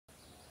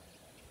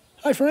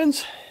Hi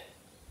friends,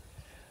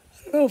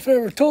 I don't know if I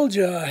ever told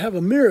you I have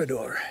a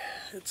mirador.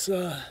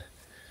 A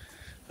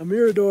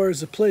mirador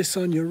is a place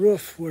on your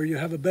roof where you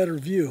have a better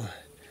view,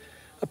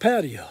 a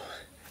patio,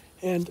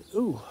 and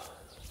ooh,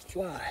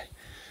 fly.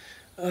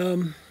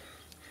 We're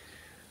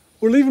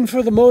leaving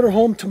for the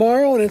motorhome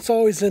tomorrow, and it's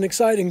always an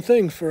exciting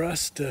thing for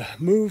us to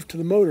move to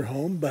the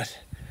motorhome, but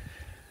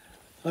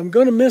I'm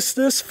gonna miss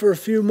this for a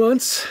few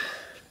months.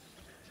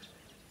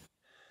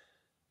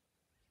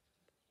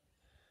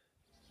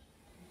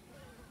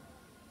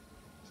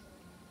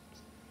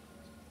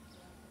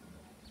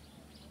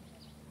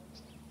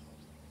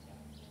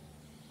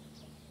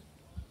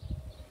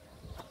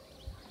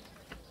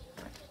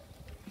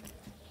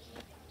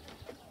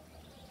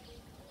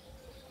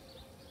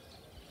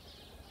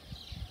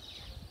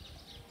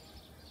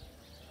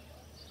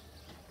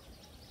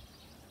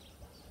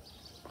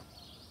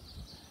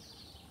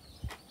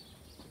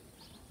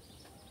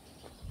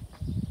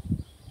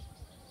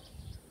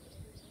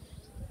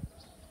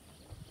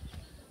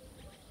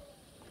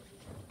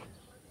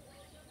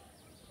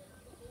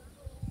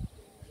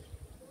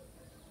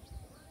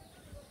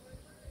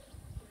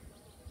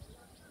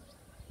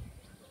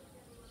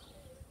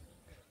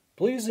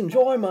 Please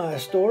enjoy my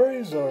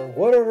stories or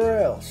whatever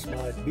else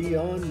might be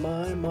on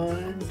my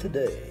mind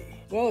today.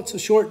 Well, it's a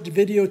short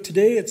video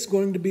today. It's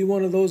going to be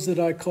one of those that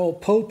I call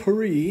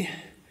potpourri,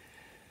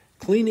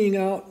 cleaning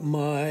out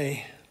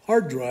my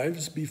hard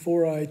drives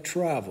before I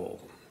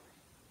travel.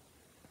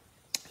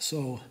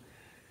 So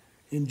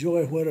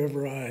enjoy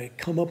whatever I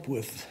come up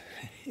with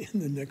in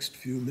the next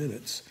few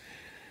minutes.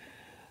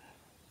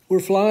 We're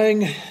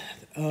flying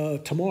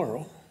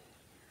tomorrow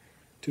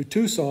to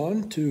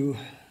Tucson to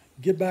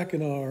get back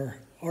in our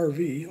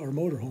RV, our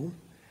motorhome,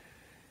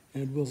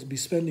 and we'll be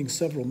spending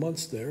several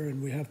months there,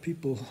 and we have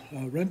people,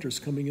 renters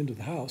coming into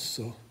the house.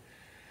 So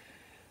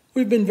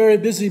we've been very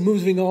busy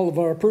moving all of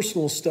our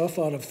personal stuff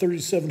out of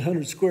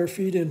 3,700 square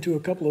feet into a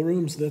couple of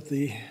rooms that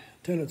the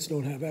tenants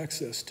don't have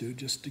access to,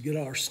 just to get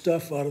our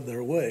stuff out of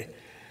their way.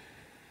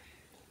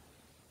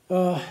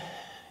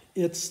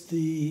 It's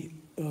the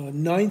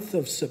 9th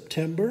of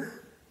September.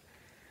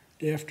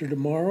 Day after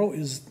tomorrow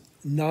is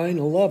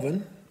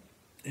 9/11.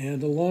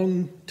 And a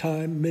long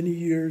time, many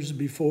years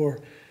before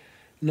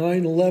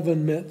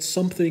 9/11 meant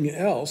something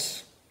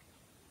else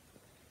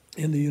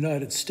in the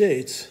United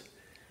States,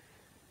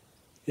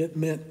 it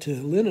meant to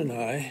Lynn and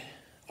I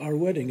our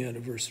wedding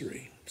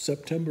anniversary,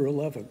 September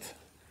 11th.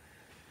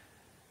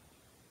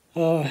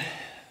 Day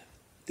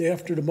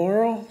after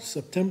tomorrow,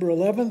 September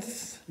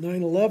 11th,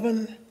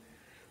 9/11,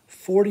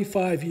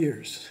 45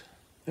 years.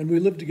 And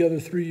we lived together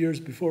 3 years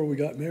before we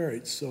got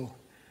married, so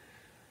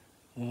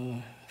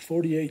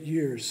 48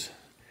 years.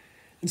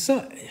 And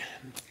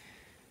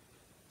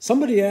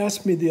somebody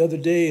asked me the other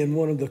day in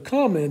one of the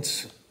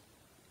comments,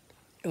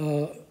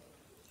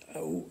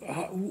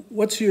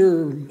 what's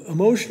your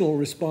emotional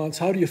response?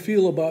 How do you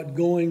feel about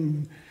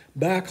going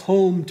back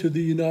home to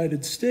the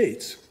United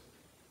States?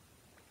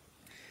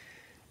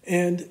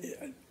 And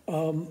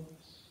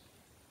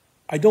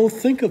I don't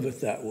think of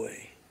it that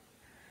way.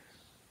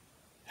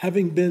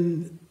 Having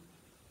been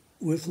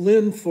with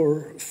Lynn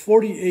for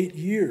 48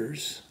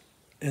 years,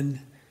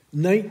 and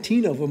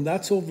 19 of them,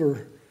 that's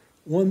over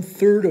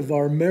 1/3 of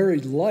our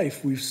married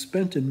life we've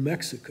spent in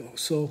Mexico.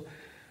 So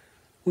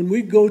when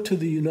we go to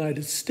the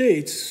United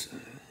States,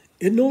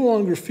 it no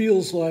longer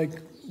feels like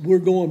we're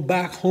going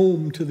back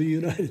home to the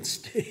United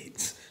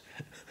States.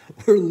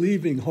 We're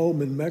leaving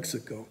home in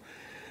Mexico.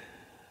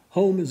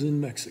 Home is in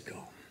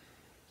Mexico.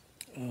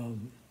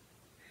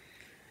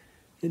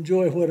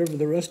 Enjoy whatever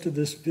the rest of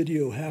this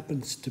video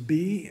happens to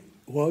be.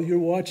 While you're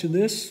watching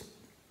this,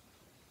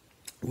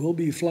 we'll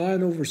be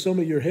flying over some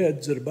of your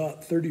heads at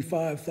about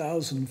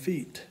 35,000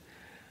 feet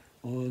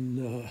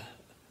on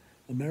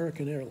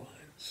American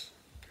Airlines.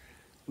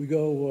 We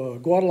go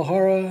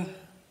Guadalajara,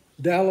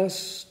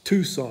 Dallas,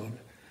 Tucson,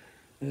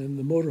 and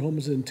the motorhome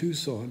is in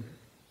Tucson.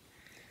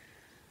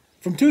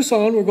 From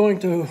Tucson, we're going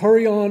to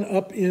hurry on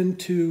up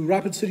into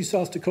Rapid City,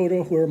 South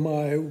Dakota, where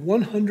my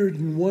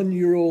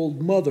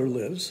 101-year-old mother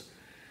lives,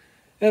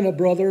 and a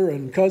brother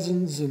and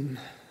cousins, and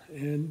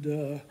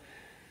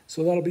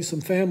so that'll be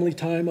some family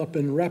time up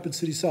in Rapid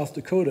City, South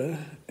Dakota.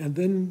 And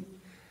then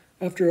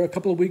after a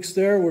couple of weeks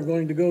there, we're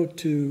going to go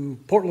to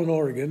Portland,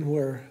 Oregon,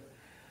 where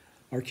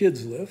our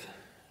kids live.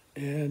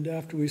 And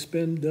after we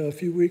spend a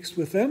few weeks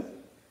with them,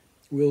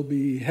 we'll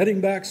be heading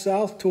back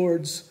south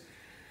towards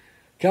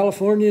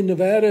California,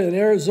 Nevada, and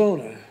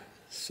Arizona.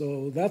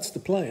 So that's the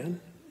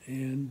plan,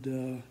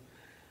 and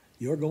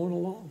you're going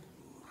along.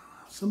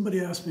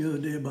 Somebody asked me the other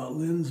day about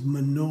Lynn's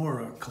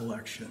menorah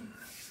collection.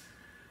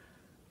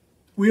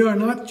 We are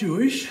not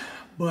Jewish,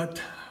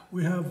 but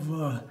we have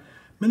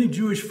many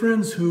Jewish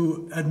friends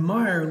who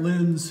admire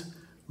Lynn's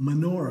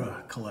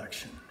menorah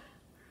collection.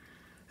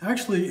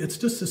 Actually, it's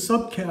just a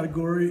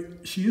subcategory.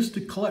 She used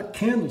to collect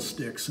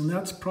candlesticks, and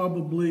that's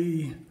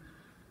probably,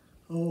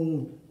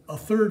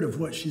 1/3 of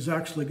what she's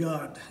actually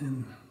got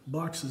in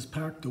boxes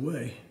packed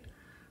away.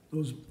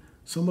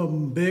 Some of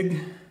them big,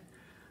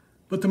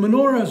 But the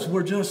menorahs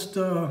were just,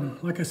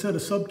 like I said, a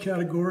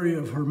subcategory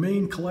of her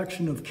main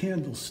collection of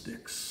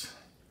candlesticks.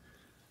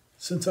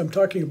 Since I'm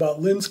talking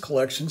about Lynn's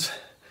collections,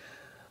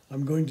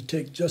 I'm going to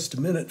take just a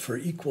minute for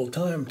equal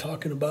time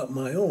talking about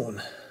my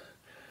own.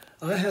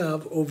 I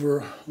have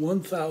over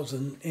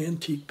 1,000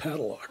 antique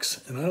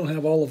padlocks, and I don't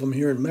have all of them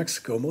here in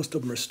Mexico. Most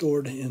of them are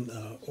stored in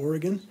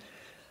Oregon,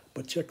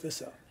 but check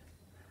this out.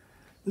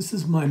 This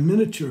is my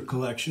miniature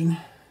collection.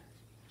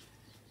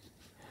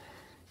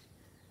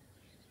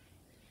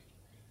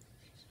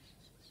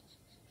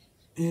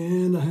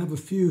 And I have a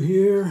few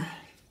here,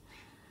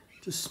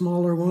 just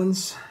smaller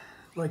ones,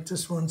 like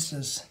this one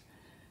says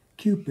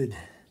Cupid.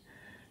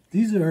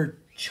 These are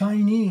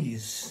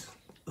Chinese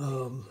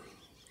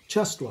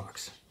chest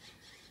locks.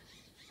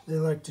 They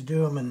like to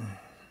do them in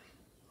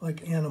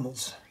like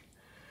animals.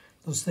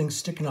 Those things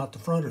sticking out the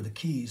front are the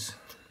keys.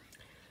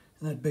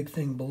 And that big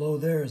thing below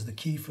there is the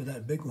key for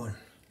that big one.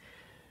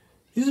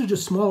 These are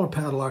just smaller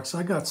padlocks.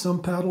 I got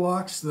some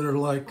padlocks that are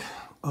like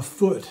a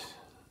foot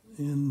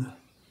in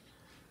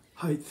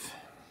height.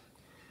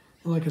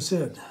 And like I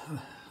said,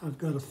 I've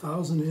got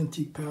 1,000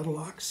 antique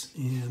padlocks,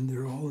 and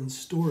they're all in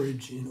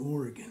storage in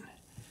Oregon.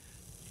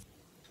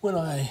 When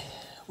I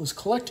was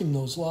collecting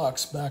those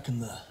locks back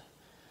in the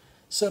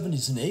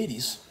 70s and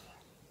 80s,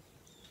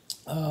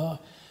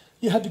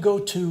 you had to go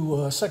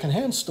to a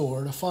secondhand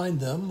store to find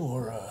them,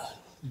 or a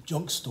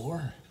junk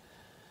store.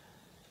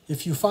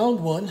 If you found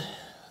one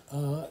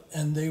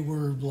and they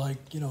were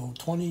like,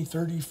 20,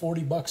 30,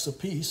 40 bucks a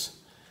piece,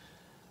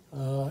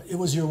 it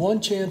was your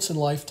one chance in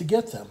life to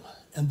get them.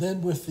 And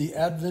then with the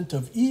advent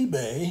of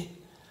eBay,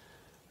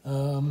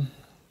 a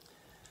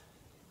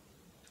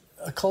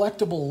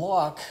collectible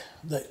lock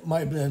that might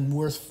have been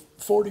worth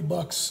 40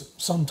 bucks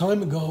some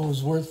time ago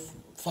was worth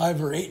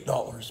 $5 or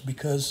 $8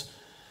 because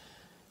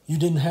you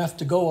didn't have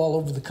to go all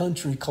over the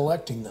country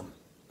collecting them.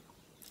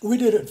 We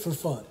did it for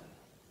fun.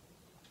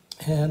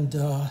 And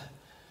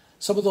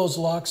some of those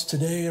locks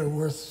today are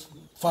worth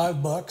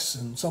 $5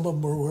 and some of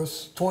them are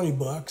worth 20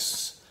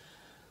 bucks.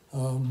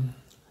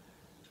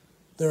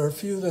 There are a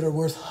few that are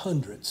worth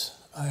hundreds.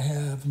 I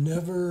have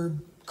never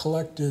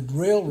collected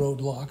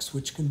railroad locks,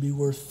 which can be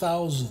worth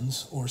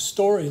thousands, or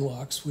story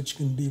locks, which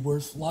can be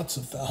worth lots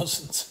of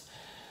thousands.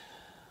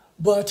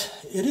 But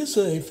it is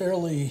a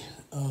fairly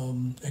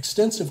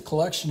extensive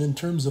collection in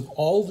terms of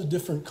all the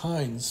different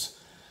kinds,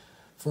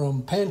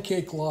 from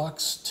pancake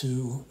locks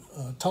to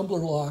tumbler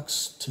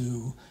locks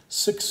to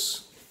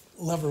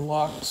 6-lever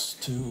locks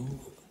to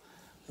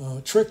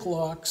trick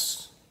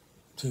locks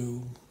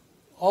to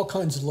all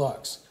kinds of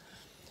locks,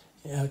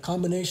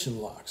 combination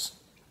locks.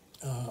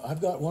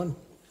 I've got one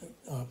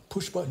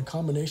push-button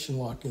combination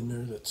lock in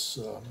there that's,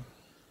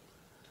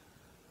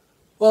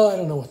 well, I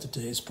don't know what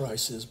today's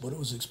price is, but it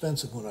was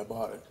expensive when I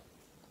bought it.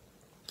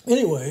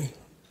 Anyway,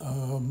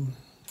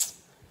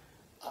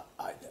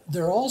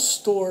 they're all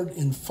stored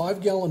in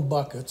 5-gallon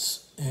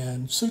buckets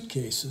and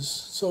suitcases.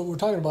 So we're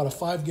talking about a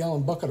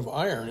 5-gallon bucket of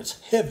iron. It's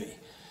heavy.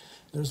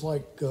 There's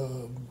like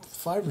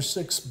 5 or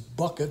 6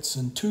 buckets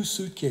and 2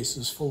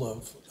 suitcases full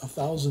of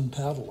 1,000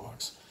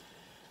 padlocks.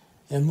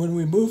 And when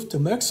we moved to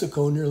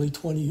Mexico nearly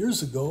 20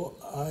 years ago,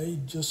 I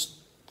just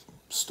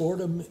stored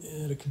them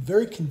in a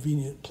very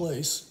convenient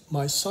place,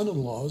 my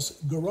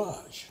son-in-law's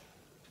garage.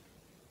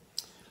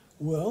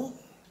 Well,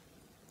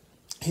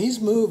 he's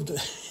moved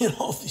in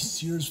all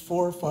these years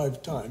 4 or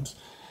 5 times,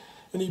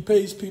 and he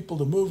pays people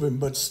to move him,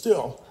 but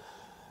still,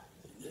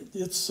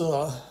 it's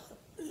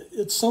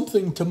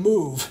something to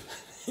move.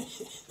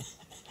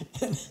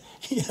 And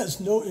he has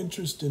no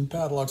interest in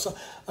padlocks.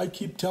 I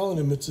keep telling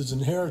him it's his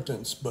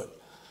inheritance, but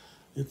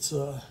it's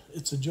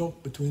a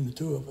joke between the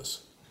two of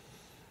us.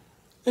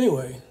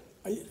 Anyway,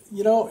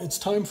 it's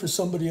time for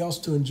somebody else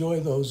to enjoy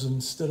those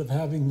instead of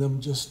having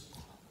them just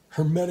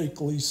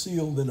hermetically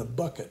sealed in a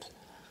bucket.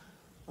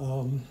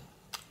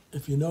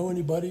 If you know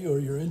anybody or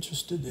you're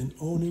interested in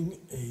owning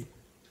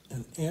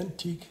an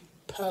antique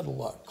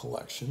padlock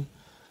collection,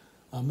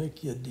 I'll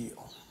make you a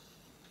deal.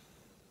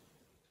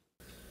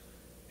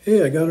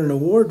 Hey, I got an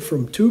award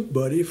from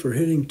TubeBuddy for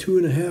hitting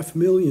 2.5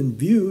 million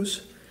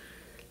views.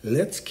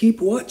 Let's keep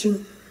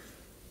watching.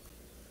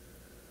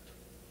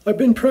 I've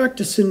been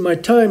practicing my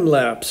time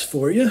lapse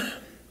for you.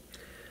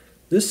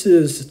 This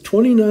is a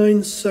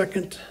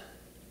 29-second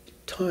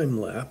time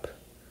lapse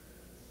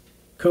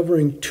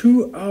covering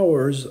 2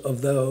 hours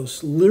of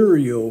those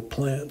lirio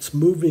plants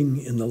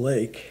moving in the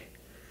lake.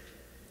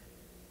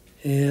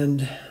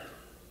 And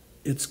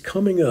it's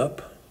coming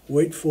up.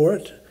 Wait for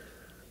it.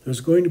 There's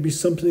going to be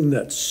something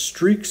that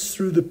streaks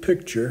through the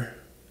picture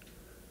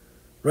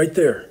right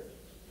there.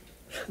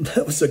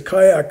 That was a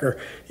kayaker.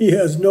 He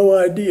has no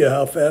idea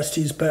how fast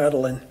he's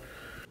paddling.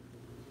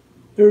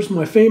 There's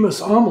my famous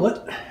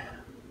omelet.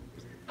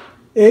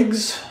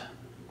 Eggs,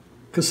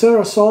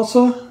 casera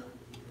salsa,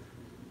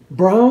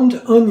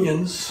 browned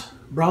onions,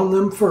 brown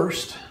them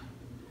first,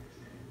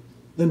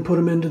 then put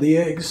them into the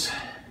eggs,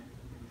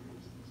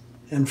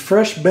 and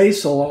fresh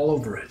basil all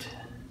over it.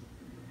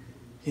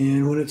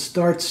 And when it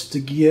starts to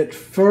get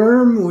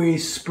firm, we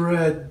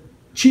spread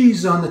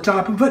cheese on the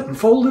top of it and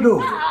fold it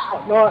over.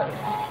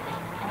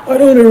 I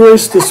don't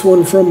erase this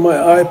one from my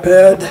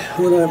iPad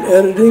when I'm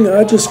editing.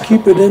 I just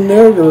keep it in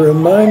there to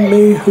remind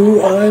me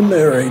who I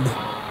married.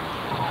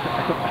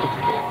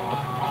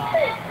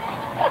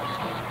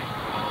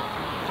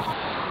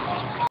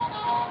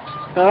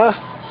 Huh?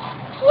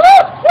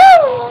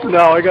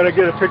 No, I gotta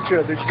get a picture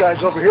of these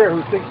guys over here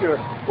who think you're...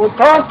 Well,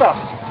 Tonta!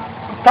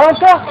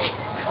 Tonta?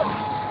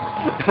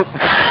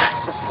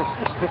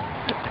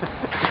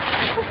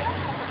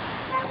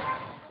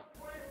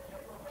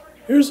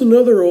 Here's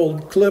another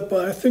old clip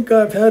I think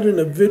I've had in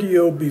a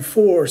video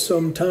before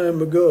some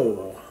time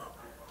ago.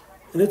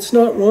 And it's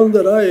not one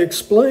that I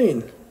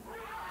explain,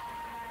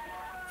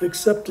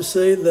 except to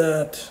say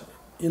that,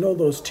 you know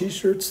those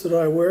t-shirts that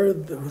I wear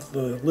with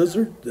the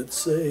lizard that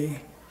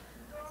say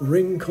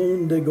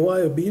Rincon de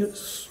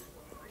Guayabitas?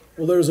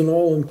 Well, there's an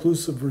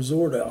all-inclusive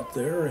resort out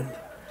there, and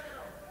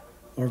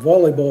our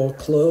volleyball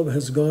club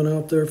has gone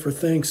out there for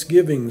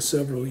Thanksgiving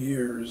several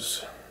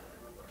years.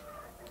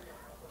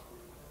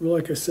 Well,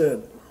 like I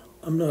said,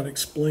 I'm not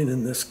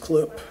explaining this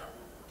clip.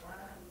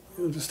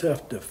 You'll just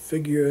have to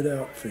figure it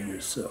out for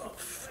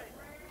yourself.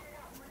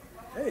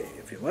 Hey,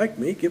 if you like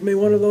me, give me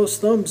one of those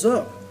thumbs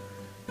up.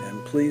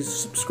 And please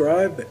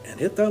subscribe and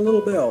hit that little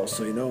bell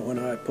so you know when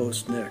I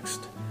post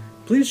next.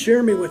 Please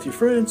share me with your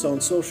friends on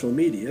social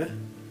media.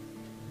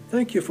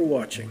 Thank you for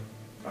watching.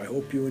 I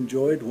hope you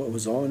enjoyed what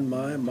was on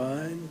my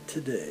mind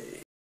today.